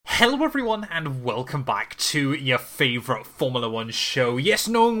Hello everyone and welcome back to your favourite Formula 1 show. Yes,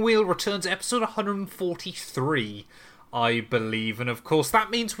 Knowing Wheel returns episode 143, I believe. And of course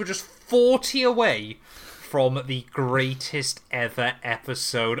that means we're just 40 away from the greatest ever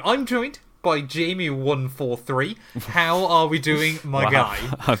episode. I'm joined by Jamie143. How are we doing, my guy?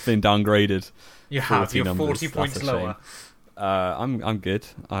 I've been downgraded. You have, you're numbers. 40 points lower. I'm good.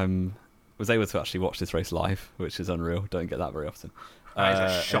 Was able to actually watch this race live, which is unreal. Don't get that very often. That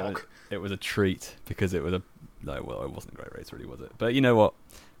is a shock. It was a treat because it was it wasn't a great race, really, was it? But you know what?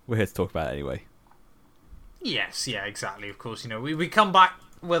 We're here to talk about it anyway. Yes, yeah, exactly. Of course, we come back,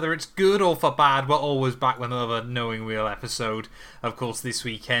 whether it's good or for bad, we're always back with another Knowing Wheel episode. Of course, this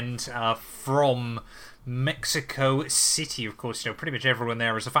weekend from Mexico City. Of course, pretty much everyone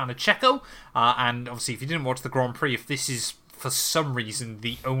there is a fan of Checo. And obviously, if you didn't watch the Grand Prix, if this is for some reason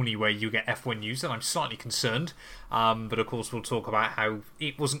the only way you get F1 news, then I'm slightly concerned. But of course we'll talk about how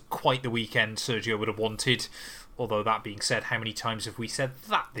it wasn't quite the weekend Sergio would have wanted. Although that being said, how many times have we said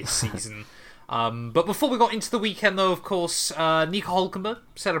that this season? But before we got into the weekend though, of course, Nico Hülkenberg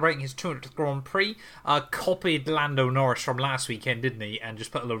celebrating his 200th Grand Prix, copied Lando Norris from last weekend, didn't he? And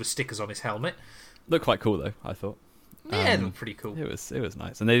just put a load of stickers on his helmet. Looked quite cool though, I thought. Yeah, it looked pretty cool. It was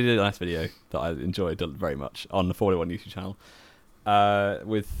nice, and they did a nice video that I enjoyed very much on the Formula 1 YouTube channel,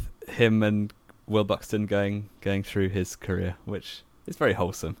 with him and Will Buxton going through his career, which is very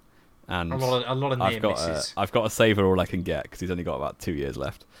wholesome. And a lot of near misses. I've got to savour all I can get because he's only got about 2 years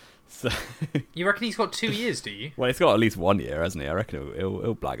left. So you reckon he's got 2 years? Do you? Well, he's got at least 1 year, hasn't he? I reckon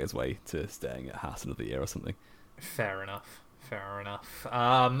he'll blag his way to staying at Haas another year or something. Fair enough.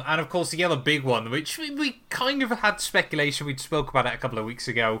 And of course the other big one, which we kind of had speculation, we spoke about it a couple of weeks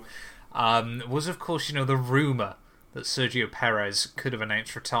ago, was of course, the rumour that Sergio Perez could have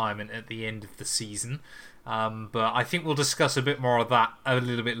announced retirement at the end of the season. But I think we'll discuss a bit more of that a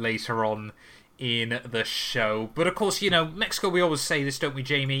little bit later on in the show. But of course, Mexico, we always say this, don't we,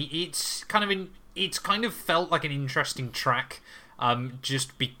 Jamie? It's kind of felt like an interesting track.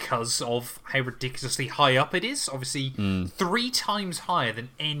 Just because of how ridiculously high up it is. Obviously, 3 times higher than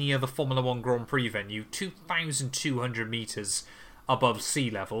any other Formula 1 Grand Prix venue, 2,200 metres above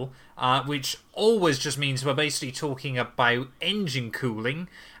sea level, which always just means we're basically talking about engine cooling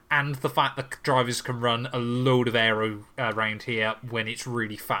and the fact that drivers can run a load of aero around here when it's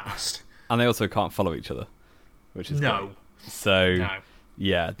really fast. And they also can't follow each other, which is no. Great. So,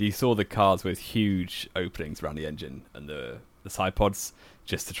 yeah, you saw the cars with huge openings around the engine and the side pods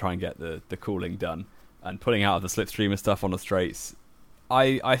just to try and get the cooling done, and pulling out of the slipstream and stuff on the straights.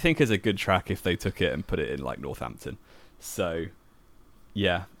 I think is a good track if they took it and put it in like Northampton. So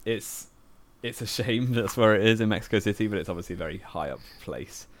yeah, it's a shame that's where it is in Mexico City, but it's obviously a very high up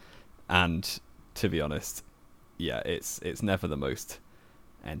place. And to be honest, yeah, it's never the most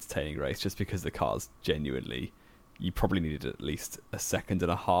entertaining race just because the cars genuinely, you probably needed at least 1.5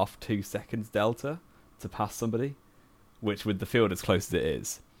 seconds, 2 seconds delta to pass somebody. Which, with the field as close as it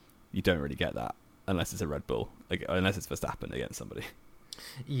is, you don't really get that unless it's a Red Bull, unless it's Verstappen against somebody.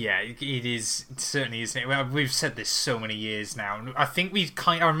 Yeah, it is. It certainly isn't. Well, we've said this so many years now. I think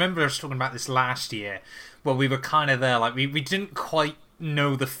I remember us talking about this last year, where we were kind of there, like we didn't quite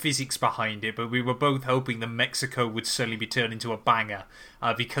know the physics behind it, but we were both hoping that Mexico would certainly be turned into a banger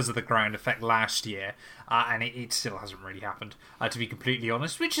because of the ground effect last year, and it still hasn't really happened, to be completely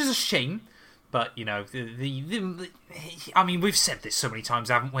honest, which is a shame. But, I mean, we've said this so many times,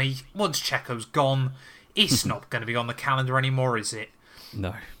 haven't we? Once Checo's gone, it's not going to be on the calendar anymore, is it?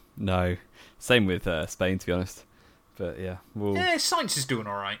 No. Same with Spain, to be honest. But, yeah. Yeah, Sainz is doing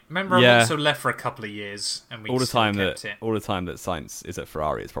all right. Remember, Alonso left for a couple of years, and we kept it. All the time that Sainz is at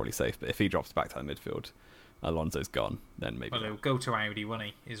Ferrari, it's probably safe. But if he drops back to the midfield, Alonso's gone, then maybe Well, he'll go to Audi, won't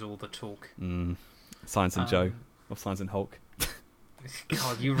he, is all the talk. Sainz and Joe, or Sainz and Hulk.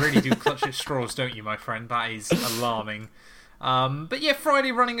 God, you really do clutch at straws, don't you, my friend? That is alarming. But yeah,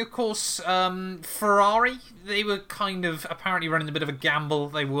 Friday running, of course, Ferrari, they were kind of apparently running a bit of a gamble.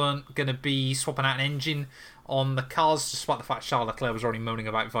 They weren't going to be swapping out an engine on the cars, despite the fact Charles Leclerc was already moaning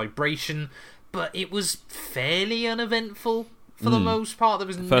about vibration. But it was fairly uneventful for the most part. There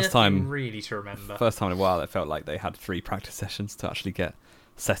was nothing really to remember. First time in a while, it felt like they had 3 practice sessions to actually get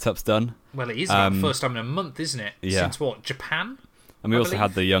setups done. Well, it is the first time in a month, isn't it? Yeah. Since what, Japan? And we also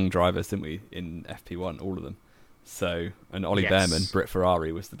had the young drivers, didn't we, in FP1, all of them. So, and Ollie Behrman, Brit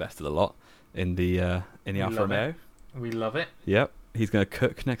Ferrari, was the best of the lot in the Alfa Romeo. We love it. Yep, he's going to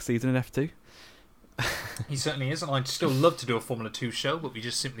cook next season in F2. He certainly is, and I'd still love to do a Formula 2 show, but we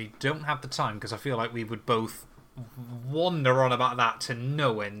just simply don't have the time because I feel like we would both wander on about that to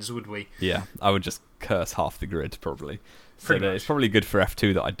no ends, would we? Yeah, I would just curse half the grid, probably. So Pretty much. it's probably good for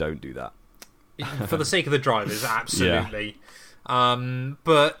F2 that I don't do that. For the sake of the drivers, absolutely.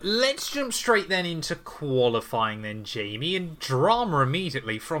 But let's jump straight then into qualifying then, Jamie. And drama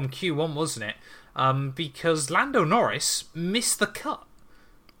immediately from Q1, wasn't it? Because Lando Norris missed the cut.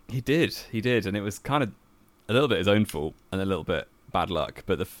 He did, and it was kind of a little bit his own fault and a little bit bad luck.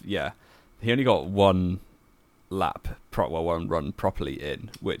 But he only got one one run properly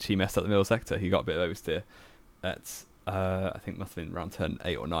in, which he messed up the middle sector. He got a bit of oversteer at I think must have been around turn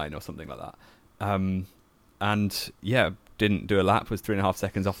 8 or 9 or something like that. And yeah, didn't do a lap, was 3.5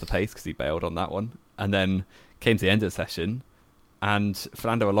 seconds off the pace because he bailed on that one, and then came to the end of the session, and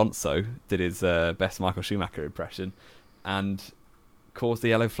Fernando Alonso did his best Michael Schumacher impression and caused the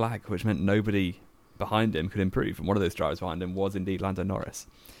yellow flag, which meant nobody behind him could improve, and one of those drivers behind him was indeed Lando Norris.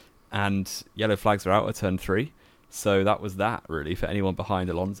 And yellow flags were out at turn 3, so that was that really for anyone behind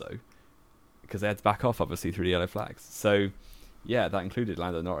Alonso, because they had to back off obviously through the yellow flags. So yeah, that included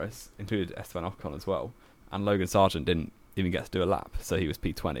Lando Norris, included Esteban Ocon as well, and Logan Sargent didn't even get to do a lap, so he was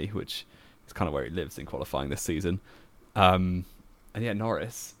P20, which is kind of where he lives in qualifying this season. And yeah,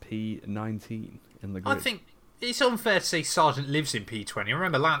 Norris P19 in the grid. I think it's unfair to say Sargent lives in P20.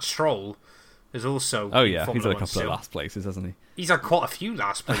 Remember, Lance Stroll is also. Oh yeah, Formula he's had a One couple still. of last places, hasn't he? He's had quite a few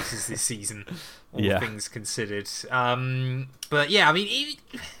last places this season, all things considered. But yeah, I mean,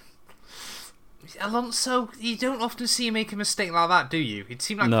 Alonso, you don't often see him make a mistake like that, do you? It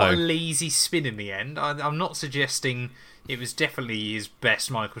seemed like quite a lazy spin in the end. I'm not suggesting it was definitely his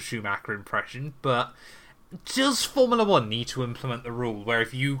best Michael Schumacher impression, but does Formula One need to implement the rule where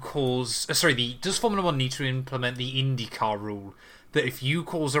if you cause... does Formula One need to implement the IndyCar rule that if you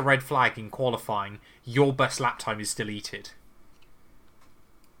cause a red flag in qualifying, your best lap time is deleted?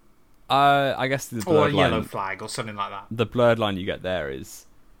 I guess the blurred or a yellow flag or something like that. The blurred line you get there is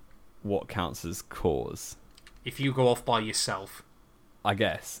what counts as cause. If you go off by yourself. I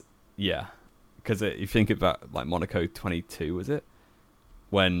guess, yeah. Because you think about like Monaco 22, was it?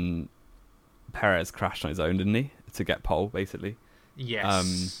 When Perez crashed on his own, didn't he? To get pole, basically.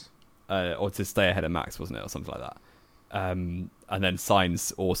 Yes. Or to stay ahead of Max, wasn't it? Or something like that. And then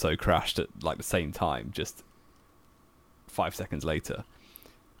Sainz also crashed at like the same time, just 5 seconds later.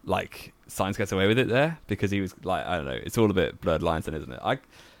 Like, Sainz gets away with it there because he was like, I don't know, it's all a bit blurred lines then, isn't it?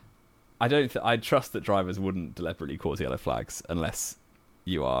 I trust that drivers wouldn't deliberately cause yellow flags unless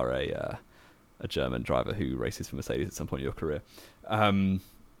you are a German driver who races for Mercedes at some point in your career.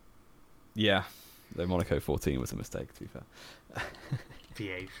 Yeah, though Monaco 14 was a mistake, to be fair.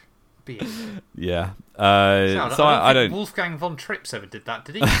 Behave. Yeah. So I don't think Wolfgang von Trips ever did that,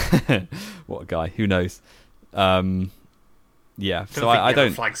 did he? What a guy. Who knows? Yeah, so I don't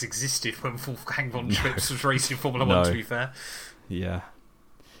think flags existed when Wolfgang von Trips was racing Formula 1, to be fair. Yeah,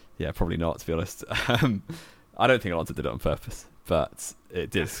 probably not, to be honest. I don't think Alonso did it on purpose, but it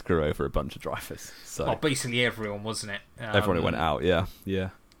did screw over a bunch of drivers. So basically everyone, wasn't it? Everyone who went out, yeah.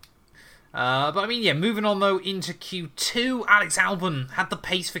 But I mean, yeah, moving on though into Q2, Alex Albon had the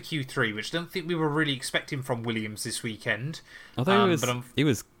pace for Q3, which I don't think we were really expecting from Williams this weekend. Although he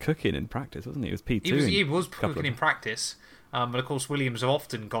was cooking in practice, wasn't he? He was P2. He was cooking in practice. But of course, Williams have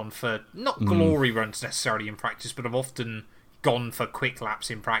often gone for, not glory runs necessarily in practice, but have often gone for quick laps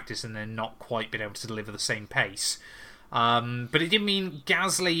in practice and then not quite been able to deliver the same pace. But it did mean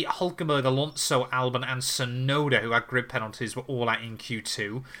Gasly, Hulkenberg, Alonso, Albon and Tsunoda, who had grid penalties, were all out in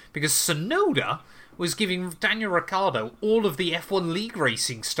Q2, because Tsunoda was giving Daniel Ricciardo all of the F1 league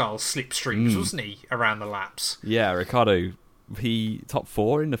racing style slipstreams, wasn't he, around the laps? Yeah, Ricciardo, he top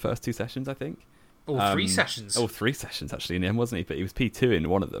 4 in the first 2 sessions, I think. All 3 sessions. All 3 sessions, actually, in the end, wasn't he? But he was P2 in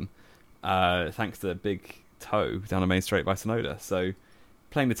one of them, thanks to the big toe down the main straight by Tsunoda. So,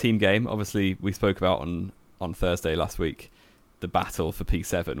 playing the team game, obviously, we spoke about on Thursday last week, the battle for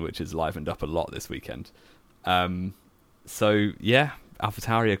P7, which has livened up a lot this weekend. So, yeah,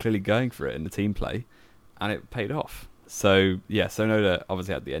 AlphaTauri are clearly going for it in the team play, and it paid off. So, yeah, Tsunoda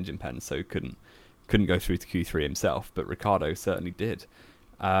obviously had the engine pen, so couldn't go through to Q3 himself, but Ricciardo certainly did.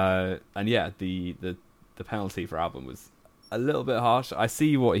 And yeah, the penalty for Albon was a little bit harsh. I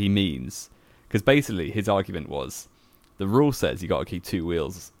see what he means, because basically his argument was the rule says you got to keep 2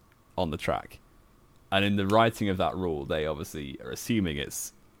 wheels on the track, and in the writing of that rule, they obviously are assuming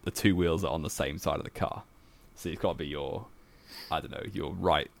it's the 2 wheels are on the same side of the car. So you've got to be your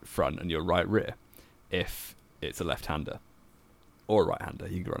right front and your right rear if it's a left-hander or a right-hander.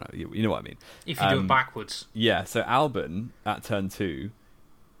 You can run out. You know what I mean? If you do it backwards. Yeah. So Albon at turn 2.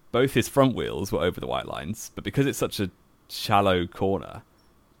 Both his front wheels were over the white lines, but because it's such a shallow corner,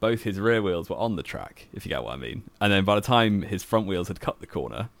 both his rear wheels were on the track, if you get what I mean. And then by the time his front wheels had cut the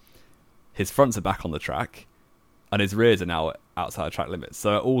corner, his fronts are back on the track, and his rears are now outside track limits.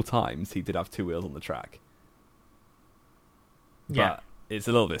 So at all times, he did have 2 wheels on the track. Yeah. But it's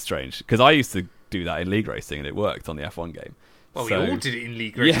a little bit strange, because I used to do that in league racing, and it worked on the F1 game. Well, we all did it in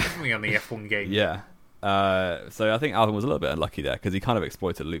league racing, didn't we, on the F1 game? Yeah. So I think Alvin was a little bit unlucky there, because he kind of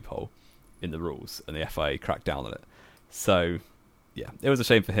exploited a loophole in the rules, and the FIA cracked down on it. So, yeah, it was a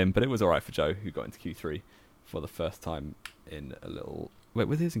shame for him, but it was all right for Joe, who got into Q3 for the first time in a little... Wait,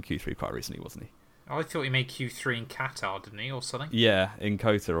 he was in Q3 quite recently, wasn't he? Oh, I thought he made Q3 in Qatar, didn't he, or something? Yeah, in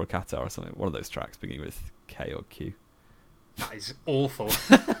Kota or Qatar or something. One of those tracks beginning with K or Q. That is awful.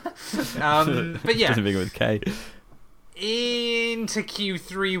 But yeah. Doesn't begin with K. Into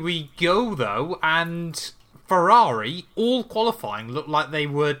Q3 we go, though, and Ferrari, all qualifying, looked like they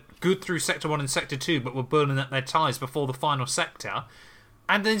were good through Sector 1 and Sector 2, but were burning up their tyres before the final sector,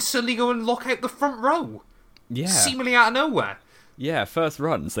 and then suddenly go and lock out the front row. Yeah. Seemingly out of nowhere. Yeah, first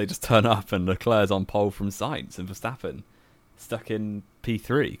runs, they just turn up and Leclerc's on pole from Sainz, and Verstappen stuck in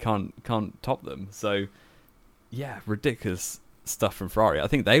P3, can't top them. So, yeah, ridiculous stuff from Ferrari. I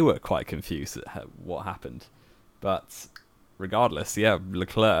think they were quite confused at what happened. But regardless, yeah,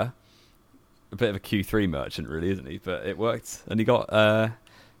 Leclerc, a bit of a Q3 merchant, really, isn't he? But it worked, and he got the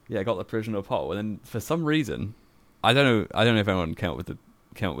provisional pole. And then for some reason, I don't know if anyone came up with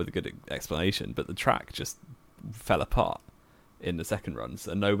a good explanation, but the track just fell apart in the second runs,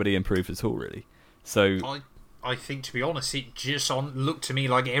 and nobody improved at all, really. So I think, to be honest, it just looked to me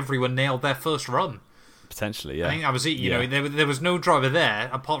like everyone nailed their first run. Potentially, yeah. I think that was it. You know, there was no driver there,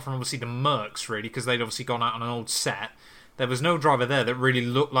 apart from obviously the Mercs, really, because they'd obviously gone out on an old set. There was no driver there that really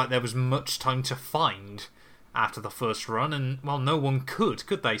looked like there was much time to find after the first run, and, well, no one could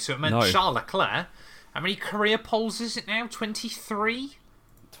they? So it meant Charles Leclerc. How many career poles is it now? 23?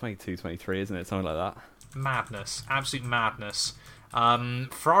 22, 23, isn't it? Something like that. Madness. Absolute madness.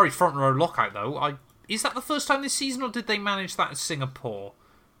 Ferrari front row lockout, though. Is that the first time this season, or did they manage that in Singapore?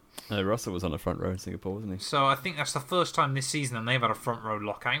 Russell was on the front row in Singapore, wasn't he? So I think that's the first time this season, and they've had a front row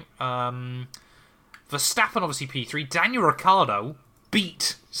lockout. Verstappen, obviously P3. Daniel Ricciardo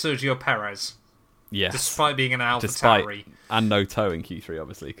beat Sergio Perez. Yes. Despite being an AlphaTauri. And no toe in Q3,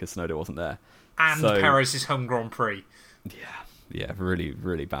 obviously, because Tsunoda wasn't there. And Perez's home Grand Prix. Yeah, really,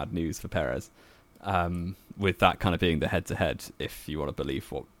 really bad news for Perez. With that kind of being the head-to-head, if you want to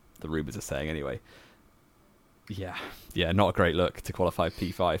believe what the rumours are saying anyway. Yeah, not a great look to qualify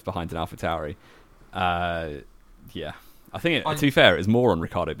P5 behind an AlphaTauri. I think, to be fair, it's more on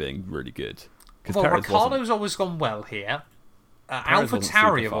Ricciardo being really good. Well, Ricciardo's always gone well here.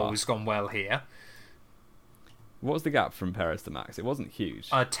 AlphaTauri have always gone well here. What was the gap from Perez to Max? It wasn't huge.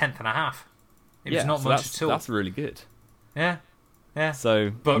 10th and a half. It was not much at all. That's really good. Yeah.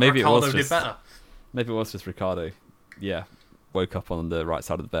 So but maybe Ricciardo did better. Maybe it was just Ricciardo. Yeah, woke up on the right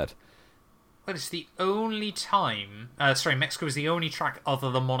side of the bed. But it's the only time... Mexico is the only track other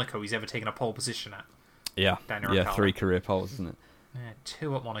than Monaco he's ever taken a pole position at. Yeah, Ricciardo. 3 career poles, isn't it? Yeah,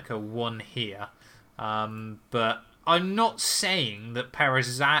 2 at Monaco, 1 here. But I'm not saying that Perez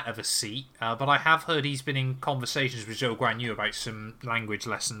is out of a seat, but I have heard he's been in conversations with Zhou Guanyu about some language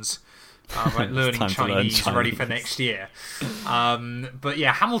lessons. Like learning Chinese ready for next year. But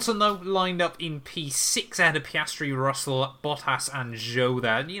yeah, Hamilton, though, lined up in P6 ahead of Piastri, Russell, Bottas and Zhou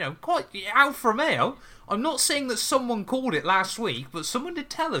there. You know, quite Alfa Romeo. I'm not saying that someone called it last week, but someone did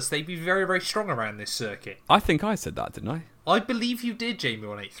tell us they'd be very, very strong around this circuit. I think I said that, didn't I? I believe you did,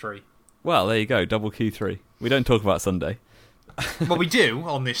 Jamie183. Well, there you go, double Q3. We don't talk about Sunday. Well, we do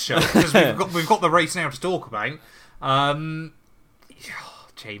on this show, because we've got the race now to talk about.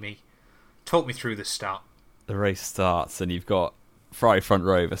 Jamie, talk me through the start. The race starts, and you've got Ferrari front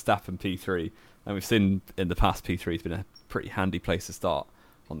row, Verstappen P3, and we've seen in the past P3's been a pretty handy place to start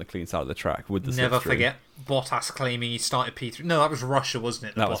on the clean side of the track with the Never slipstream. Forget Bottas claiming he started P3. No, that was Russia,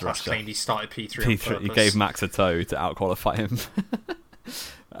 wasn't it? That was Bottas Russia. claimed he started P3 P3 on purpose. He gave Max a toe to out-qualify him.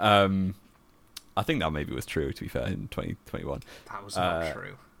 I think that maybe was true, to be fair, in 2021. That was not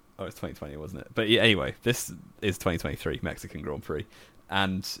true. Oh, it's 2020, wasn't it? But yeah, anyway, this is 2023 Mexican Grand Prix.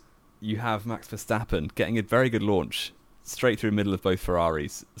 And you have Max Verstappen getting a very good launch straight through the middle of both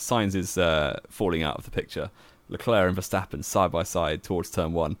Ferraris. Sainz is falling out of the picture. Leclerc and Verstappen side by side towards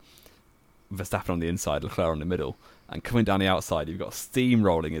turn 1. Verstappen on the inside, Leclerc on the middle. And coming down the outside, you've got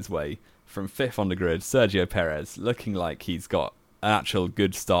steamrolling his way from 5th on the grid, Sergio Perez, looking like he's got an actual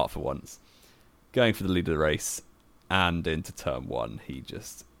good start for once. Going for the lead of the race, and into turn 1, he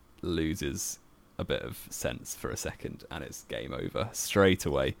just loses a bit of sense for a second, and it's game over straight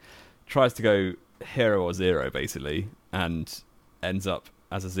away. Tries to go hero or zero, basically, and ends up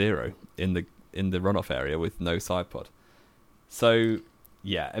as a 0 in the runoff area with no side pod. So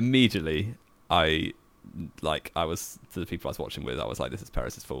yeah, immediately I was, to the people I was watching with, I was like, this is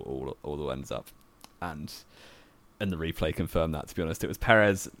Perez's fault all the ends up, and the replay confirmed that. To be honest, it was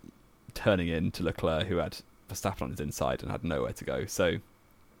Perez turning in to Leclerc, who had Verstappen on his inside and had nowhere to go. So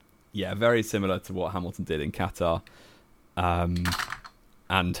yeah, very similar to what Hamilton did in Qatar.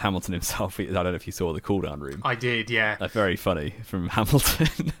 And Hamilton himself, I don't know if you saw the cool-down room. I did, yeah. Very funny from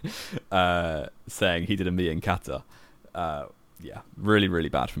Hamilton saying he did a me in Qatar. Yeah, really, really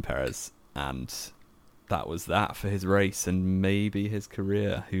bad from Perez. And that was that for his race and maybe his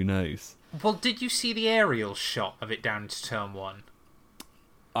career. Who knows? Well, did you see the aerial shot of it down to turn 1?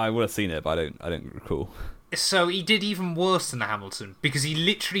 I would have seen it, but I don't recall. So he did even worse than the Hamilton, because he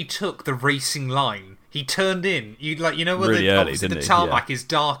literally took the racing line. He turned in. Where really early, the tarmac is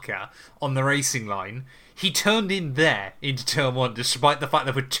darker on the racing line. He turned in there into turn 1, despite the fact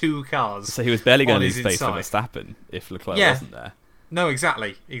there were 2 cars. So he was barely going to lose space inside. for Verstappen if Leclerc wasn't there. No,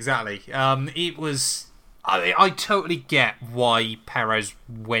 exactly. It was. I totally get why Perez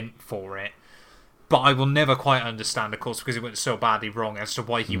went for it, but I will never quite understand, of course, because it went so badly wrong as to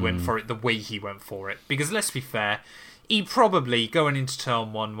why he went for it the way he went for it. Because let's be fair, he probably, going into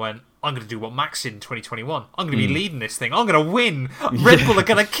turn 1, went, I'm going to do what Max did in 2021. I'm going to be leading this thing. I'm going to win. Red Bull are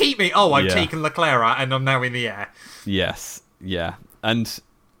going to keep me. Oh, I've taken Leclerc out and I'm now in the air. Yes, yeah. And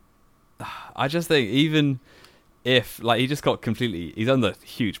I just think, even if, he just got completely... He's under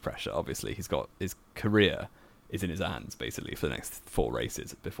huge pressure, obviously. He's got... His career is in his hands, basically, for the next 4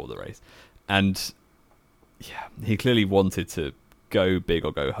 races before the race. And... yeah, he clearly wanted to go big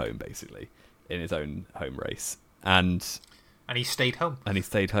or go home, basically, in his own home race. And he stayed home.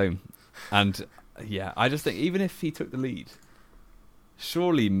 And, yeah, I just think, even if he took the lead,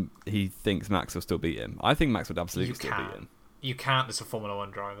 surely he thinks Max will still beat him. I think Max would absolutely still beat him. You can't as a Formula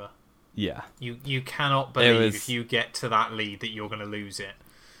 1 driver. Yeah. You cannot believe if you get to that lead that you're going to lose it.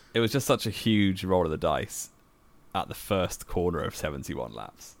 It was just such a huge roll of the dice at the first corner of 71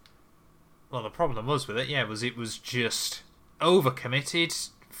 laps. Well, the problem was with it, it was just overcommitted,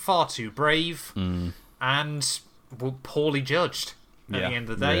 far too brave, and poorly judged at the end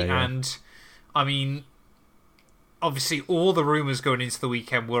of the day. Yeah. And, I mean, obviously all the rumours going into the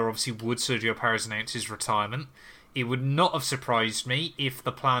weekend were, obviously, would Sergio Perez announce his retirement? It would not have surprised me if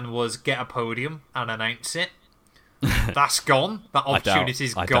the plan was get a podium and announce it. That's gone. That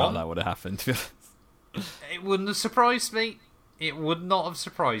opportunity's gone. I doubt that would have happened. It wouldn't have surprised me. It would not have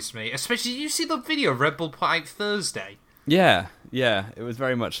surprised me. Especially, did you see the video Red Bull put out Thursday? Yeah. It was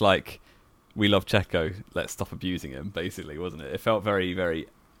very much like, we love Checo, let's stop abusing him, basically, wasn't it? It felt very, very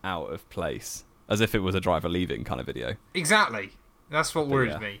out of place. As if it was a driver leaving kind of video. Exactly. That's what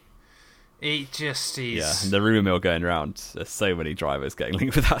worries me. It just is... Yeah, and the rumour mill going around, there's so many drivers getting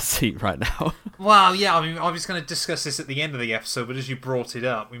linked with that seat right now. Well, yeah, I mean, I was going to discuss this at the end of the episode, but as you brought it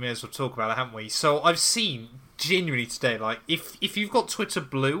up, we may as well talk about it, haven't we? So I've seen, genuinely today, if you've got Twitter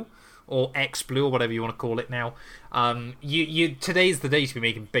Blue, or X Blue, or whatever you want to call it now, today's the day to be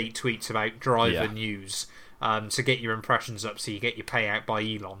making bait tweets about driver news, to get your impressions up so you get your payout by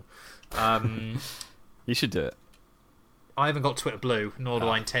Elon. You should do it. I haven't got Twitter Blue, nor do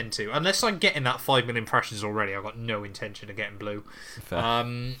I intend to. Unless I'm getting that 5 million impressions already, I've got no intention of getting Blue.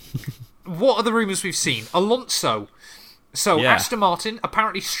 What are the rumours we've seen? Alonso. So, Aston Martin,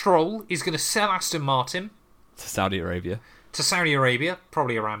 apparently Stroll is going to sell Aston Martin to Saudi Arabia,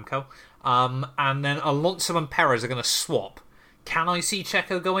 probably Aramco. And then Alonso and Perez are going to swap. Can I see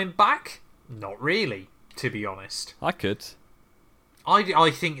Checo going back? Not really, to be honest. I could. I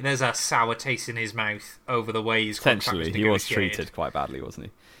think there's a sour taste in his mouth over the way his contract was negotiated. He was treated quite badly,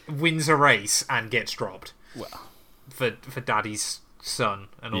 wasn't he? Wins a race and gets dropped. Well, for Daddy's son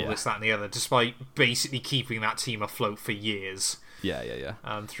and all this, that, and the other, despite basically keeping that team afloat for years. Yeah.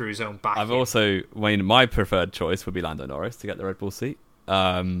 Through his own back. My preferred choice would be Lando Norris to get the Red Bull seat.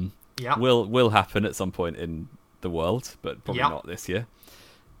 Will happen at some point in the world, but probably not this year.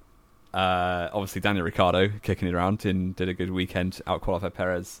 Obviously Daniel Ricciardo kicking it around did a good weekend, out-qualified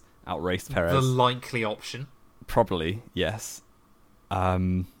Perez, out-raced Perez. The likely option. Probably, yes.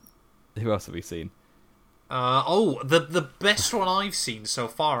 Who else have we seen? The best one I've seen so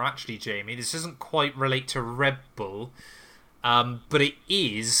far, actually, Jamie, this doesn't quite relate to Red Bull, but it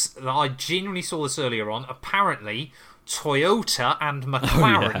is, I genuinely saw this earlier on, apparently Toyota and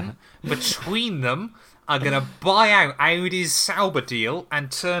McLaren, between them, are going to buy out Audi's Sauber deal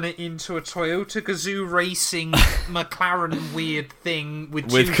and turn it into a Toyota Gazoo Racing McLaren weird thing with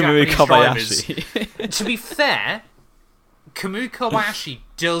two Kamui Japanese Kobayashi. drivers. To be fair, Kamui Kobayashi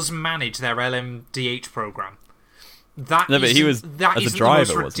does manage their LMDH program. That no, but he was that as a isn't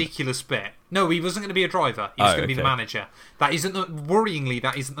driver, the most ridiculous bit. No, he wasn't going to be a driver. He was going to be the manager. That isn't worryingly.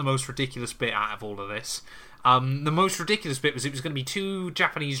 That isn't the most ridiculous bit out of all of this. The most ridiculous bit was it was going to be two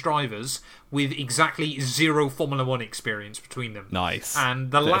Japanese drivers with exactly 0 Formula 1 experience between them. Nice.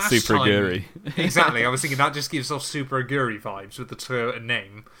 And the last Super time... Aguri. Exactly. I was thinking that just gives off Super Aguri vibes with the Toyota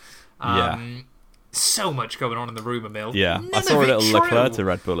name. So much going on in the rumour mill. Yeah. None I saw a of it little true. Leclerc to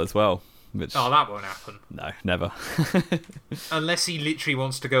Red Bull as well. Which... Oh, that won't happen. No, never. Unless he literally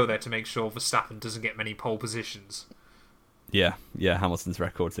wants to go there to make sure Verstappen doesn't get many pole positions. Yeah, Hamilton's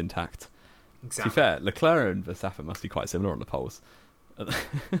record's intact. Exactly. To be fair, Leclerc and Verstappen must be quite similar on the poles.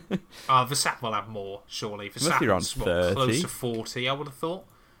 Verstappen will have more, surely. Verstappen's close to 40, I would have thought.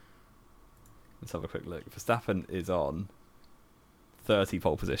 Let's have a quick look. Verstappen is on 30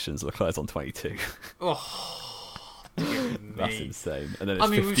 pole positions, Leclerc's on 22. That's insane. And then it's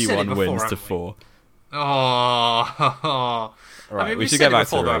 51 wins to 4. Oh. Right, we should get back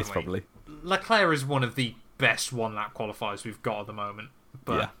to the race, probably. Leclerc is one of the best one-lap qualifiers we've got at the moment.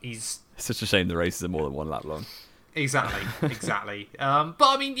 But it's such a shame the races are more than 1 lap long. Exactly. But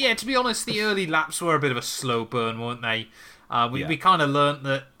I mean, to be honest, the early laps were a bit of a slow burn, weren't they? We kind of learnt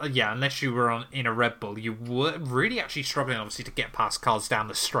that, unless you were in a Red Bull, you were really actually struggling, obviously, to get past cars down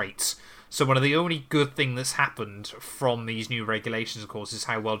the straights. So one of the only good thing that's happened from these new regulations, of course, is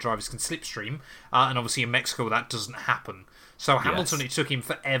how well drivers can slipstream. And obviously in Mexico, that doesn't happen. So Hamilton, it took him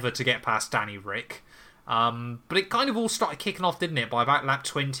forever to get past Danny Rick. But it kind of all started kicking off, didn't it, by about lap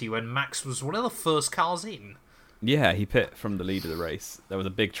 20 when Max was one of the first cars in. Yeah, he pit from the lead of the race. There was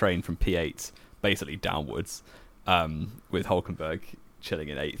a big train from P8, basically downwards, with Hülkenberg chilling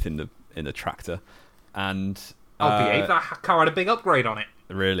in 8th in the tractor. And P8, that car had a big upgrade on it.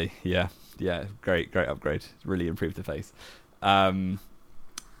 Really, yeah, great upgrade. Really improved the face. And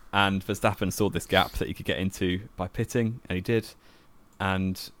Verstappen saw this gap that he could get into by pitting, and he did,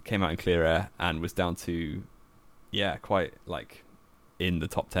 and came out in clear air and was down to, quite like in the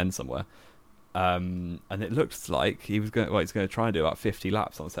top 10 somewhere. And it looked like he's going to try and do about 50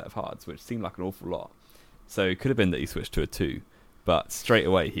 laps on a set of hards, which seemed like an awful lot. So it could have been that he switched to a 2, but straight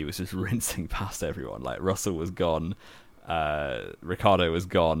away he was just rinsing past everyone. Like Russell was gone, Ricciardo was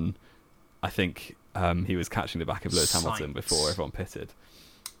gone. I think he was catching the back of Lewis Hamilton before everyone pitted.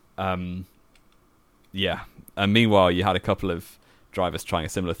 And meanwhile you had a couple of drivers trying a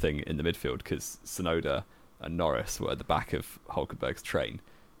similar thing in the midfield, because Tsunoda and Norris were at the back of Hülkenberg's train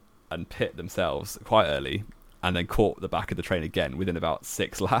and pit themselves quite early, and then caught the back of the train again within about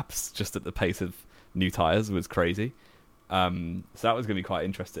 6 laps, just at the pace of new tyres. Was crazy. So that was going to be quite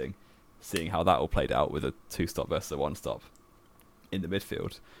interesting, seeing how that all played out with a 2-stop versus a 1-stop in the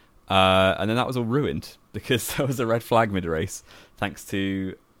midfield. And then that was all ruined because there was a red flag mid-race, thanks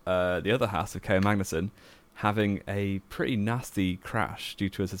to the other Haas of Kevin Magnussen having a pretty nasty crash due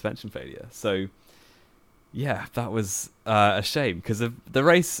to a suspension failure. So, that was a shame, because the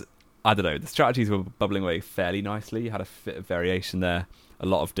race, I don't know, the strategies were bubbling away fairly nicely. You had a bit of variation there, a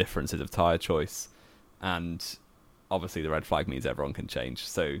lot of differences of tyre choice, and obviously the red flag means everyone can change,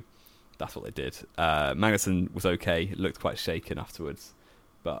 so that's what they did. Magnussen was okay, looked quite shaken afterwards,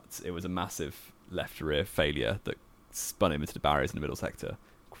 but it was a massive left-rear failure that spun him into the barriers in the middle sector.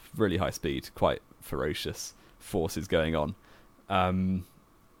 Really high speed, quite ferocious forces going on. And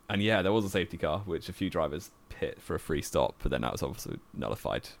there was a safety car, which a few drivers pit for a free stop, but then that was obviously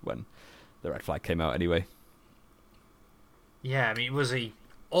nullified when the red flag came out anyway. Yeah, I mean, it was a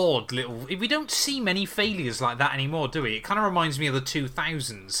odd little... We don't see many failures like that anymore, do we? It kind of reminds me of the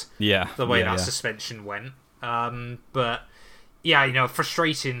 2000s. Yeah. The way that suspension went. But,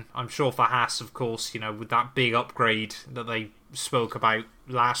 frustrating, I'm sure, for Haas, of course, with that big upgrade that they spoke about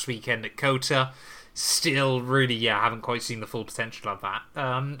last weekend at Kota. Still, really, haven't quite seen the full potential of that.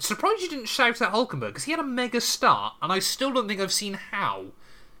 Surprised you didn't shout at Hülkenberg, because he had a mega start, and I still don't think I've seen how.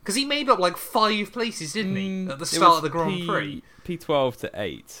 Because he made up like 5 places, didn't he, at the start of the Grand Prix? P12 to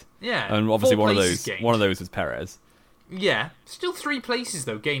 8. Yeah. And obviously one of those was Perez. Yeah. Still 3 places,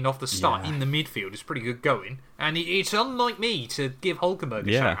 though, gained off the start in the midfield. It's pretty good going. And it's unlike me to give Hülkenberg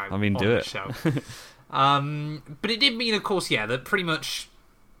a shout out on the show. But it did mean, of course, that pretty much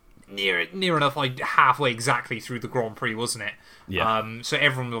near enough, like halfway exactly through the Grand Prix, wasn't it? Yeah. So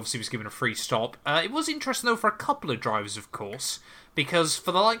everyone obviously was given a free stop. It was interesting, though, for a couple of drivers, of course, because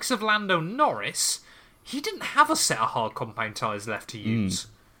for the likes of Lando Norris, he didn't have a set of hard compound tyres left to use.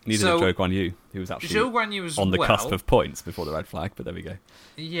 Neither did Zhou Guanyu, who was actually on the cusp of points before the red flag, but there we go.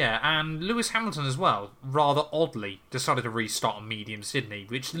 Yeah, and Lewis Hamilton as well, rather oddly, decided to restart on mediums, didn't he?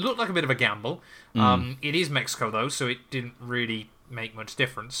 Which looked like a bit of a gamble. It is Mexico, though, so it didn't really make much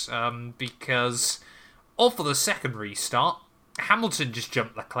difference, because Off for the second restart, Hamilton just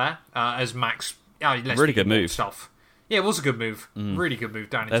jumped Leclerc as Max... really good move. Off. Yeah, it was a good move. Really good move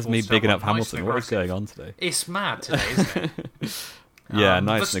down into There's me bigging up Hamilton. What is going on today? It's mad today, isn't it? Yeah,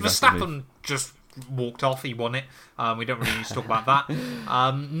 nice. Verstappen just walked off. He won it. We don't really need to talk about that.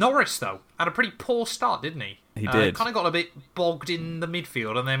 Norris, though, had a pretty poor start, didn't he? He did. Kind of got a bit bogged in the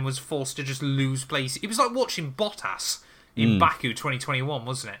midfield and then was forced to just lose place. It was like watching Bottas in Baku 2021,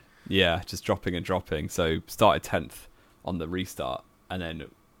 wasn't it? Yeah, just dropping and dropping. So started 10th on the restart and then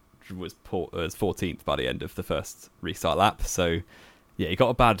was 14th by the end of the first restart lap. So, yeah, he got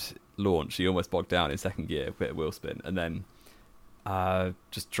a bad launch. He almost bogged down in second gear, a bit of wheel spin, and then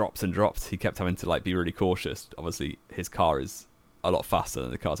just drops and dropped. He kept having to be really cautious. Obviously, his car is a lot faster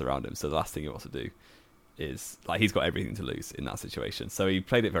than the cars around him, so the last thing he wants to do is he's got everything to lose in that situation. So he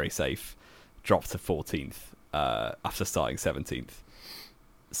played it very safe, dropped to 14th after starting 17th.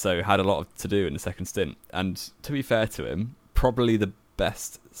 So had a lot to do in the second stint. And to be fair to him, probably the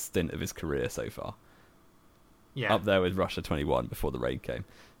best stint of his career so far. Yeah. Up there with Russia 21 before the rain came.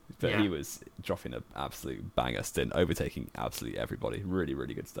 But Yeah. he was dropping an absolute banger stint, overtaking absolutely everybody. Really,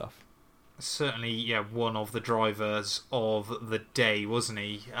 really good stuff. Certainly, yeah, one of the drivers of the day, wasn't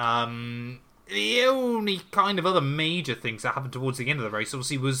he? The only kind of other major things that happened towards the end of the race,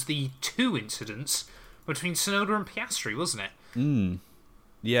 obviously, was the two incidents between Tsunoda and Piastri, wasn't it?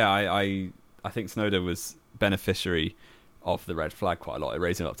 Yeah, I think Tsunoda was beneficiary of the red flag quite a lot. It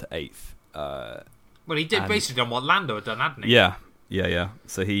raised him up to 8th. Well, he did basically done what Lando had done, hadn't he? Yeah.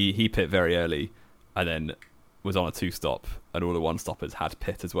 So he pit very early and then was on a 2-stop, and all the 1-stoppers had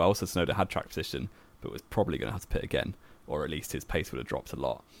pit as well, so Tsunoda had track position, but was probably going to have to pit again, or at least his pace would have dropped a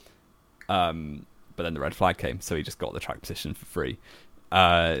lot. But then the red flag came, so he just got the track position for free.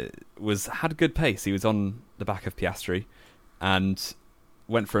 Had good pace. He was on the back of Piastri and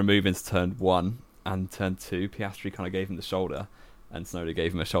went for a move into turn 1 and turn 2. Piastri kind of gave him the shoulder, and Tsunoda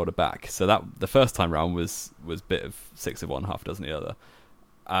gave him a shoulder back. So that the first time round was a bit of 6 of one, half a dozen the other.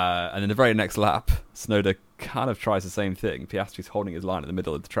 And then the very next lap, Tsunoda kind of tries the same thing. Piastri's holding his line in the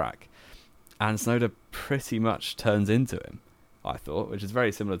middle of the track, and Tsunoda pretty much turns into him, I thought, which is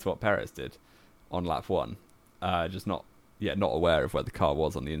very similar to what Perez did on lap 1. Just not aware of where the car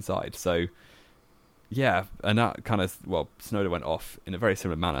was on the inside. So, yeah, and that kind of, Tsunoda went off in a very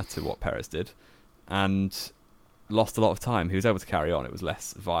similar manner to what Perez did, and lost a lot of time. He was able to carry on. It was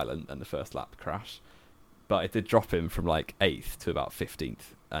less violent than the first lap crash, but it did drop him from 8th to about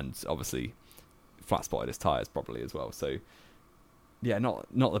 15th, and obviously flat spotted his tyres probably as well. So, yeah, not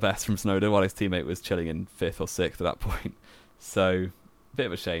the best from Tsunoda, while his teammate was chilling in 5th or 6th at that point. So, bit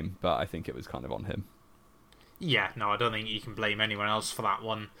of a shame, but I think it was kind of on him. Yeah, no, I don't think you can blame anyone else for that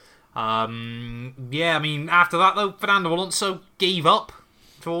one. Yeah, I mean, after that, though, Fernando Alonso gave up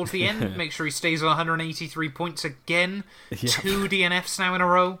towards the end. Make sure he stays on 183 points again. Yep. 2 DNFs now in a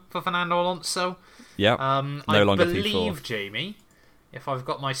row for Fernando Alonso. Yeah, I believe, Jamie, if I've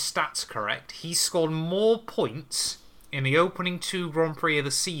got my stats correct, he scored more points in the opening 2 Grand Prix of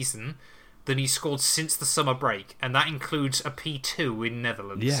the season than he scored since the summer break, and that includes a P2 in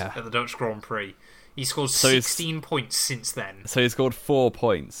Netherlands at the Dutch Grand Prix. He scored 16 points since then. So he scored 4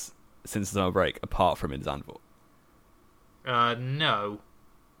 points since the summer break, apart from in Zandvoort? No.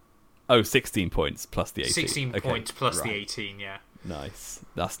 Oh, 16 points plus the 18. 16 points plus the 18, yeah. Nice.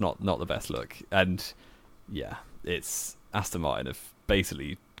 That's not the best look. And, yeah, it's Aston Martin have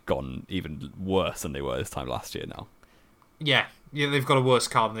basically gone even worse than they were this time last year now. Yeah, they've got a worse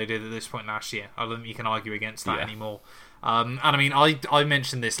car than they did at this point last year. I don't think you can argue against that anymore. And I mean, I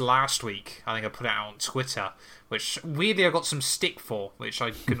mentioned this last week. I think I put it out on Twitter, which weirdly I got some stick for, which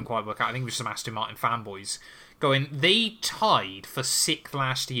I couldn't quite work out. I think it was some Aston Martin fanboys going, they tied for 6th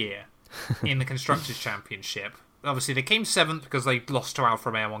last year in the Constructors' Championship. Obviously, they came 7th because they lost to Alfa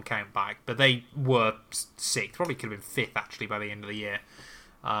Romeo on countback, but they were 6th. Probably could have been 5th, actually, by the end of the year.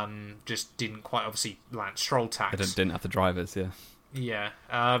 Just didn't quite, obviously, land Stroll tax. They didn't have the drivers, yeah. Yeah.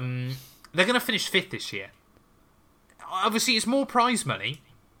 They're going to finish 5th this year. Obviously, it's more prize money,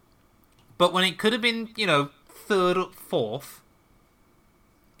 but when it could have been, 3rd or 4th,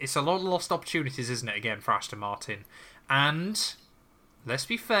 it's a lot of lost opportunities, isn't it, again, for Aston Martin? And, let's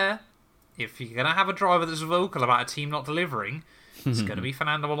be fair, if you're going to have a driver that's vocal about a team not delivering, it's going to be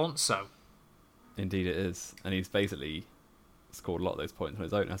Fernando Alonso. Indeed it is. And he's basically scored a lot of those points on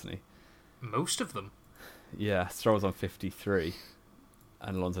his own, hasn't he? Most of them. Yeah, Stroll's on 53,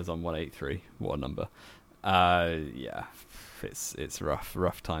 and Alonso's on 183. What a number. Yeah, it's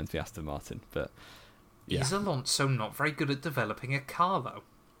rough times for Aston Martin, but yeah. Is Alonso not very good at developing a car, though?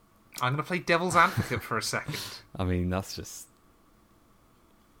 I'm going to play devil's advocate for a second. I mean, that's just...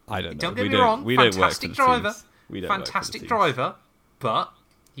 I don't know. Don't get me wrong. We fantastic don't driver. We don't fantastic driver. But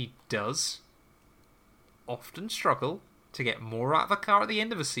he does often struggle to get more out of a car at the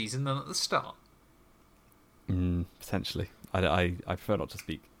end of a season than at the start. Potentially. I prefer not to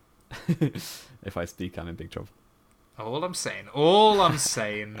speak. If I speak, I'm in big trouble. All I'm saying.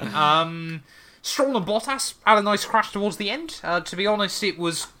 Stroll and Bottas had a nice crash towards the end. To be honest, it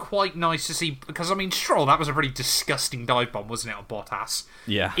was quite nice to see, because, I mean, Stroll, that was a pretty disgusting dive bomb, wasn't it, on Bottas?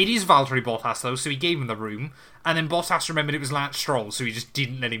 Yeah. It is Valtteri Bottas, though, so he gave him the room, and then Bottas remembered it was Lance Stroll, so he just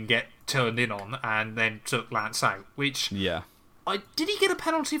didn't let him get turned in on, and then took Lance out, which... Yeah. Did he get a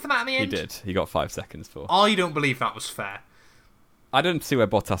penalty for that in the end? He did. He got 5 seconds for. I don't believe that was fair. I don't see where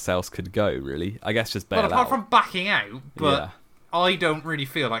Bottas else could go, really. I guess just bail out. Well, apart from backing out, but... Yeah. I don't really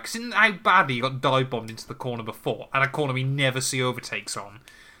feel like, because how badly he got dive bombed into the corner before, and a corner we never see overtakes on,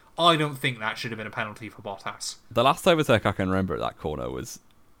 I don't think that should have been a penalty for Bottas. The last overtake I can remember at that corner was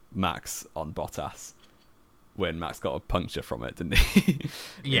Max on Bottas, when Max got a puncture from it, didn't he?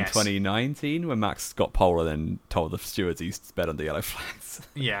 In 2019, when Max got pole and then told the stewards he sped under yellow flags.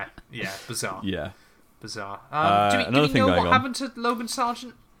 Yeah, bizarre. Yeah. Bizarre. Do we know what happened to Logan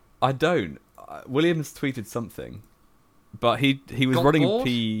Sargent? I don't. Williams tweeted something. But he was running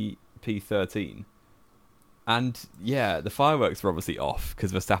P13, and yeah, the fireworks were obviously off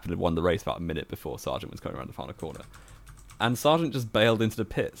because Verstappen had won the race about a minute before Sargent was going around the final corner, and Sargent just bailed into the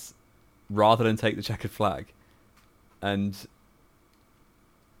pits rather than take the checkered flag, and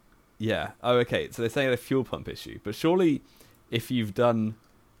yeah, okay, so they're saying a fuel pump issue, but surely if you've done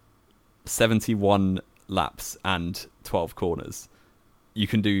 71 laps and 12 corners, you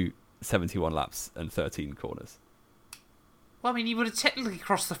can do 71 laps and 13 corners. Well, I mean, he would have technically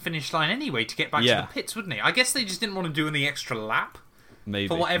crossed the finish line anyway to get back to the pits, wouldn't he? I guess they just didn't want to do any extra lap. Maybe.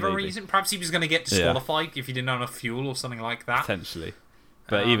 For whatever reason. Perhaps he was going to get disqualified if he didn't have enough fuel or something like that. Potentially.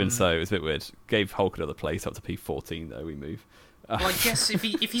 But even so, it was a bit weird. Gave Hulk another place up to P14, though, we move. Well, I guess if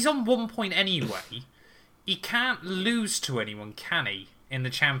he's on 1 point anyway, he can't lose to anyone, can he, in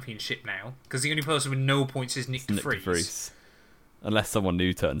the championship now? Because the only person with no points is Nick de Vries. Unless someone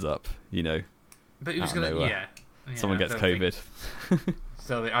new turns up, you know. But who's going to... Yeah. Someone gets COVID.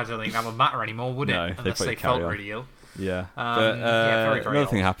 So I don't think that would matter anymore, would it? No, unless they felt really ill. Yeah. Very another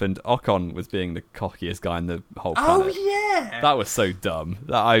thing happened. Ocon was being the cockiest guy in the whole Oh, planet. yeah! That was so dumb.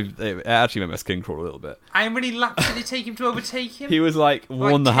 It actually made my skin crawl a little bit. How many laps did it take him to overtake him? He was like,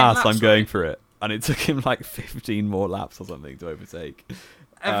 won the Haas, I'm going for it. And it took him like 15 more laps or something to overtake.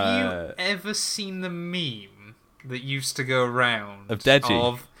 Have you ever seen the meme that used to go around? Of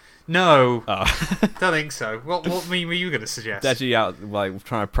Deji? No, oh. Don't think so. What meme were you going to suggest? Deji out like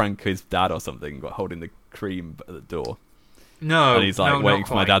trying to prank his dad or something, holding the cream at the door. No, and he's like waiting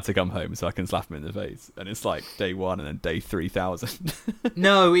for my dad to come home so I can slap him in the face. And it's like day 1 and then day 3,000.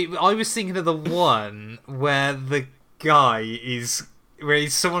 No, I was thinking of the one where the guy is. Where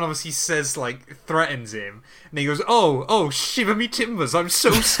someone obviously says, like, threatens him, and he goes, oh, shiver me timbers, I'm so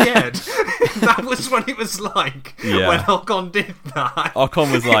scared. That was what it was like when Ocon did that.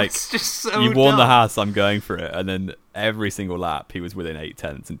 Ocon was like, it's just so you won the dumb. Haas, I'm going for it. And then every single lap, he was within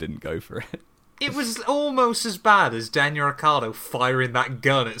 8/10 and didn't go for it. It was almost as bad as Daniel Ricciardo firing that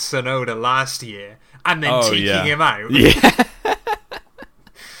gun at Tsunoda last year, and then taking him out. Yeah.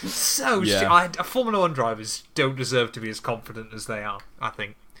 Formula 1 drivers don't deserve to be as confident as they are, I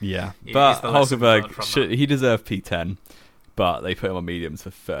think. Yeah, but Hulkenberg, he deserved P10, but they put him on mediums for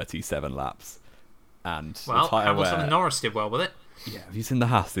 37 laps. And Hamilton and Norris did well with it. Yeah, have you seen the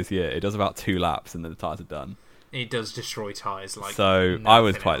Haas this year? It does about 2 laps and then the tyres are done. It does destroy tyres. So I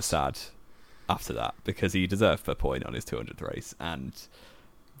was quite sad after that because he deserved a point on his 200th race and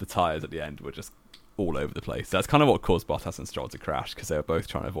the tyres at the end were just all over the place. That's kind of what caused Bottas and Stroll to crash because they were both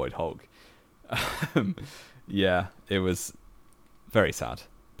trying to avoid Hulk. Yeah, it was very sad,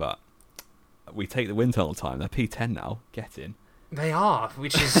 but we take the wind tunnel time. They're P10 now. Get in. They are,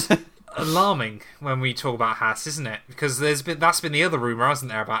 which is alarming when we talk about Haas, isn't it? Because that's been the other rumour, hasn't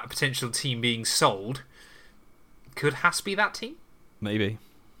there, about a potential team being sold. Could Haas be that team? Maybe.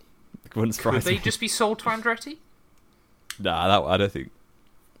 Wouldn't surprise me. Could they just be sold to Andretti? Nah, I don't think.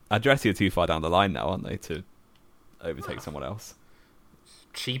 Andretti are too far down the line now, aren't they, to overtake someone else?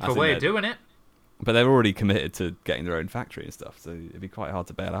 Cheaper way of doing it. But they're already committed to getting their own factory and stuff, so it'd be quite hard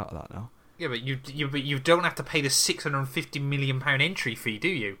to bail out of that now. Yeah, but you don't have to pay the £650 million entry fee, do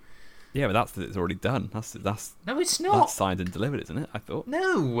you? Yeah, but it's already done. That's no, it's not. That's signed and delivered, isn't it? I thought.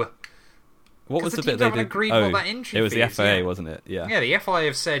 No. What was the bit they did? Agreed what that entry it was fee the FIA, wasn't it? Yeah. Yeah, the FIA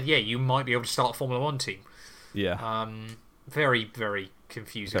have said, you might be able to start a Formula 1 team. Yeah. Very, very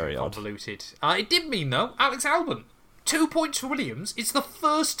confusing very and convoluted. It did mean, though, Alex Albon 2 points for Williams. It's the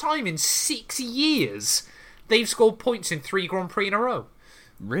first time in 6 years they've scored points in 3 Grand Prix in a row.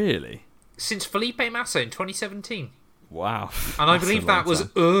 Really? Since Felipe Massa in 2017. Wow. And I believe that was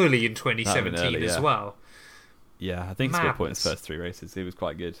early in 2017 as well. Yeah, I think he scored points in his first 3 races. He was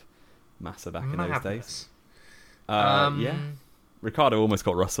quite good. Massa back in those days. Yeah. Ricciardo almost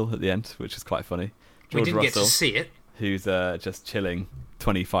got Russell at the end, which is quite funny. We didn't get to see it. Who's just chilling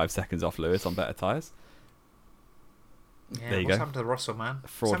 25 seconds off Lewis on better tyres. Yeah, there you what's go. happened to Russell, man?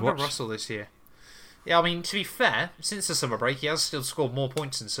 Fraud what's happened to Russell this year? Yeah, I mean, to be fair, since the summer break, he has still scored more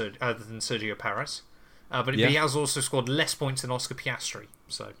points than Sergio Perez. But he has also scored less points than Oscar Piastri.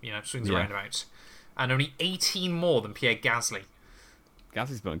 So, swings and roundabouts. And only 18 more than Pierre Gasly.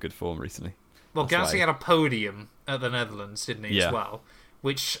 Gasly's been on good form recently. Well, Gasly had a podium at the Netherlands, didn't he, as well?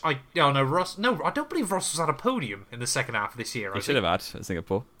 Which I don't believe Ross was at a podium in the second half of this year. He should have had at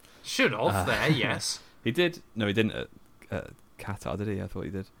Singapore. Should have, yes. He did. No, he didn't at Qatar, did he? I thought he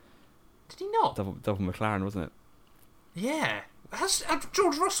did. Did he not? Double McLaren, wasn't it? Yeah. Has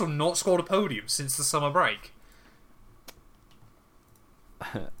George Russell not scored a podium since the summer break?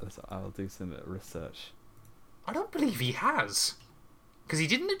 I'll do some research. I don't believe he has. Because he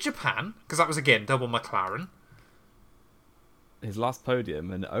didn't at Japan, because that was, again, double McLaren. His last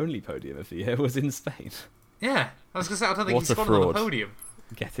podium, and only podium of the year, was in Spain. Yeah. I was going to say, I don't think he's scored on the podium.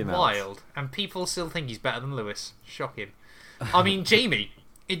 Get him out. Wild. And people still think he's better than Lewis. Shocking. I mean, Jamie,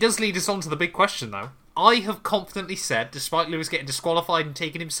 it does lead us on to the big question, though. I have confidently said, despite Lewis getting disqualified and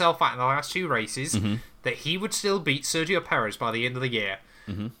taking himself out in the last 2 races, that he would still beat Sergio Perez by the end of the year.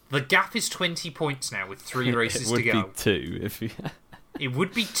 The gap is 20 points now with 3 races to go. It would be 2 if he... It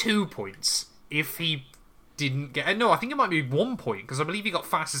would be 2 points if he didn't get... No, I think it might be 1 point, because I believe he got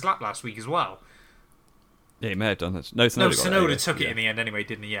fastest lap last week as well. Yeah, he may have done that. No, Tsunoda took it in the end anyway,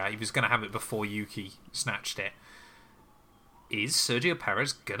 didn't he? Yeah, he was going to have it before Yuki snatched it. Is Sergio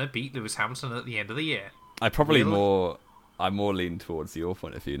Perez going to beat Lewis Hamilton at the end of the year? I'm more leaning towards your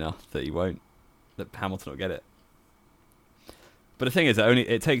point of view now, that he won't. That Hamilton will get it. But the thing is,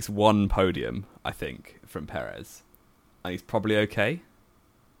 it takes 1 podium, I think, from Perez. And he's probably okay.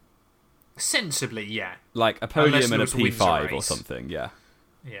 Sensibly, yeah. Like a podium and a P5 or something, yeah.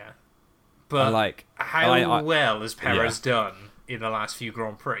 Yeah. But how well has Perez done in the last few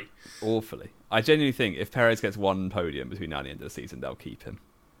Grand Prix? Awfully. I genuinely think if Perez gets 1 podium between now and the end of the season, they'll keep him.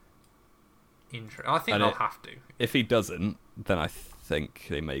 I think they'll have to. If he doesn't, then I think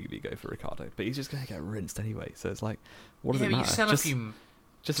they maybe go for Ricciardo. But he's just going to get rinsed anyway, so it's like, what does it matter?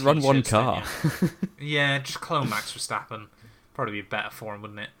 Just run 1 car. Yeah, just clone Max Verstappen. Probably be better for him,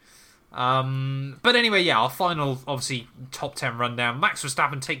 wouldn't it? But anyway, our final, obviously, top 10 rundown. Max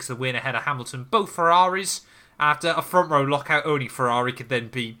Verstappen takes the win ahead of Hamilton. Both Ferraris, after a front row lockout, only Ferrari could then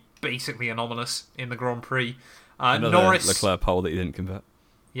be basically anomalous in the Grand Prix. Norris, Leclerc pole that he didn't convert.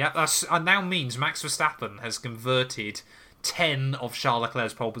 Yeah, that now means Max Verstappen has converted 10 of Charles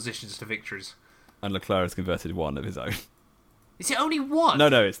Leclerc's pole positions to victories. And Leclerc has converted 1 of his own. Is it only 1?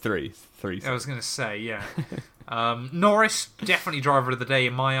 No, it's 3. 3. I was going to say, yeah. Norris, definitely driver of the day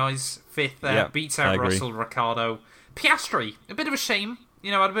in my eyes. 5th there, beats out Russell, Ricciardo. Piastri, a bit of a shame.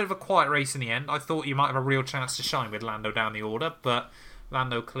 Had a bit of a quiet race in the end. I thought you might have a real chance to shine with Lando down the order, but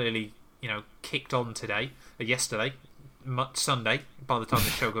Lando clearly, kicked on yesterday, Sunday, by the time the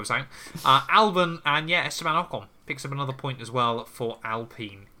show goes out. Albon and, Esteban Ocon picks up another point as well for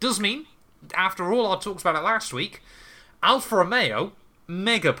Alpine. Does mean, after all our talks about it last week, Alfa Romeo,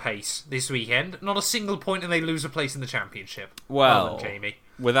 mega pace this weekend. Not a single point and they lose a place in the championship. Well, Jamie.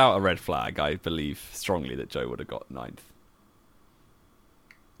 Without a red flag, I believe strongly that Joe would have got 9th.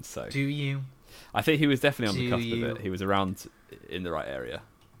 So, do you? I think he was definitely on the cusp of it. He was around in the right area.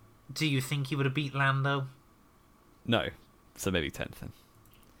 Do you think he would have beat Lando? No. So maybe 10th then.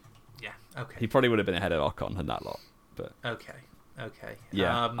 Yeah, okay. He probably would have been ahead of Ocon and that lot. But Okay.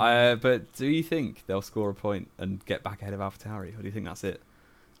 Yeah. But do you think they'll score a point and get back ahead of AlphaTauri? Or do you think that's it?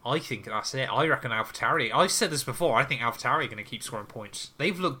 I think that's it. I reckon AlphaTauri... I've said this before. I think AlphaTauri are going to keep scoring points.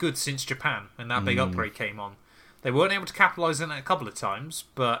 They've looked good since Japan when that big upgrade came on. They weren't able to capitalise on it a couple of times,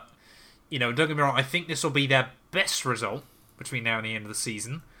 but, don't get me wrong, I think this will be their best result between now and the end of the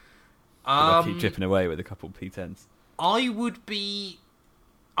season. They'll keep chipping away with a couple of P10s. I wouldn't be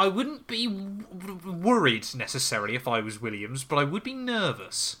worried necessarily if I was Williams, but I would be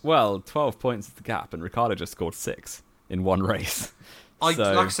nervous. Well, 12 points is the gap, and Ricciardo just scored 6 in 1 race. Like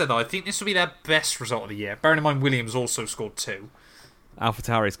I said, though, I think this will be their best result of the year. Bearing in mind, Williams also scored 2.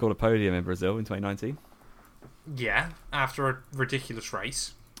 AlphaTauri scored a podium in Brazil in 2019. Yeah, after a ridiculous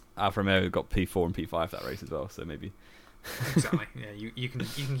race. Alfa Romeo got P4 and P5 that race as well, so maybe Exactly. Yeah, you can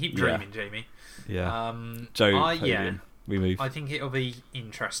keep dreaming, Jamie. Yeah. Joe, podium. We move. I think it'll be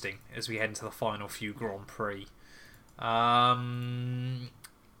interesting as we head into the final few Grand Prix. I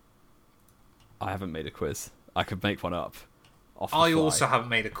haven't made a quiz. I could make one up. I also haven't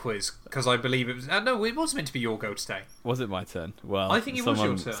made a quiz because I believe it was. No, it was meant to be your go today. Was it my turn? Well, I think it was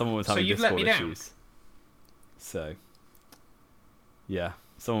your turn. Someone was having Discord issues. So, yeah,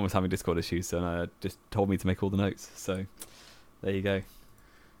 someone was having Discord issues, and just told me to make all the notes. So, there you go.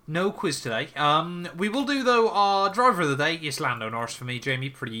 No quiz today. We will do, though, our driver of the day. It's Lando Norris for me, Jamie.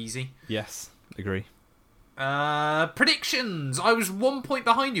 Pretty easy. Yes, agree. Predictions. I was 1 point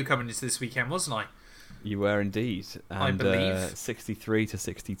behind you coming into this weekend, wasn't I? You were indeed. And, I believe. 63 to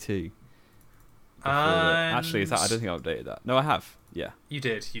 62. Actually, I don't think I updated that. No, I have. Yeah. You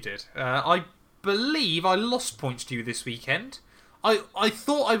did. I believe I lost points to you this weekend. I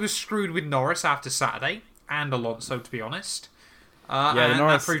thought I was screwed with Norris after Saturday and Alonso, to be honest. And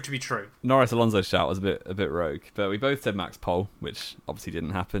that proved to be true. Norris-Alonso shout was a bit rogue, but we both said Max pole, which obviously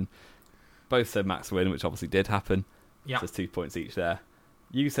didn't happen. Both said Max win, which obviously did happen. Yeah. So there's 2 points each there.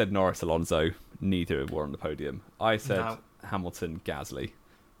 You said Norris-Alonso, neither were on the podium. I said Hamilton-Gasly,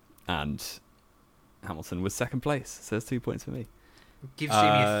 and Hamilton was second place, so there's 2 points for me. Gives Jamie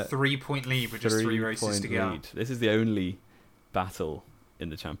a 3-point lead with just 3 races to go. This is the only battle in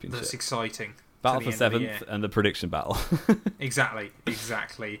the championship. That's exciting. Battle for 7th and the prediction battle. Exactly.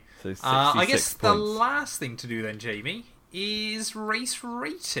 So I guess points. the last thing to do then, Jamie, is race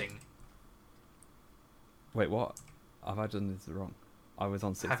rating. Wait, what? Have I done this wrong? I was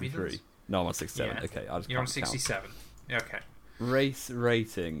on 63. No, I'm on 67. Yeah. Okay, I'll just You're on 67. Count. Okay. Race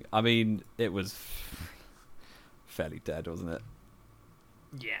rating. I mean, it was fairly dead, wasn't it?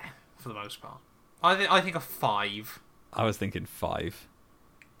 Yeah, for the most part. I think a 5. I was thinking 5.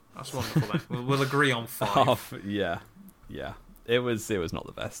 That's wonderful then. We'll agree on 5. Yeah. It was not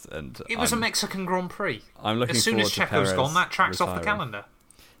the best, and it was a Mexican Grand Prix. I'm looking as soon forward as to Checo's Perez gone, that track's retiring. off the calendar.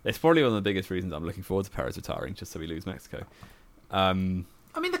 It's probably one of the biggest reasons I'm looking forward to Perez retiring, just so we lose Mexico. I mean,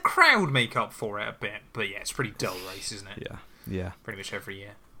 the crowd make up for it a bit, but yeah, it's a pretty dull race, isn't it? Yeah. Pretty much every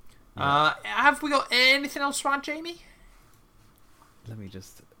year. Yeah. Have we got anything else to add, Jamie? Let me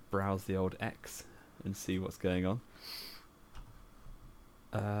just browse the old X and see what's going on.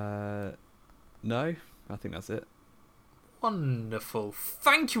 No, I think that's it. Wonderful.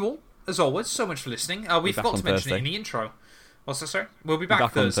 Thank you all, as always, so much for listening. We forgot to mention it in the intro. What's that, sorry? We'll be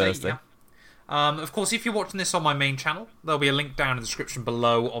back Thursday. Yeah. Of course, if you're watching this on my main channel, there'll be a link down in the description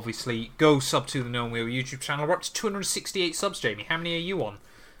below. Obviously, go sub to the No Wheel YouTube channel. We're up to 268 subs, Jamie. How many are you on?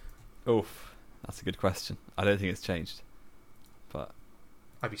 Oof, that's a good question. I don't think it's changed. But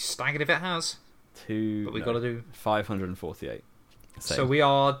I'd be staggered if it has. But we've got to do 548. Same. So we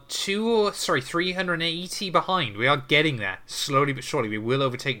are 380 behind. We are getting there. Slowly but surely, we will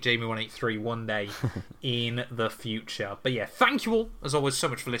overtake Jamie 183 one day in the future. But yeah, thank you all, as always, so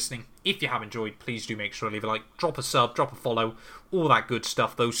much for listening. If you have enjoyed, please do make sure to leave a like, drop a sub, drop a follow, all that good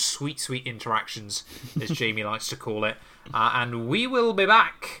stuff. Those sweet, sweet interactions, as Jamie likes to call it. And we will be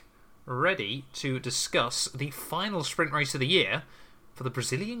back, ready to discuss the final sprint race of the year for the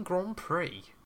Brazilian Grand Prix.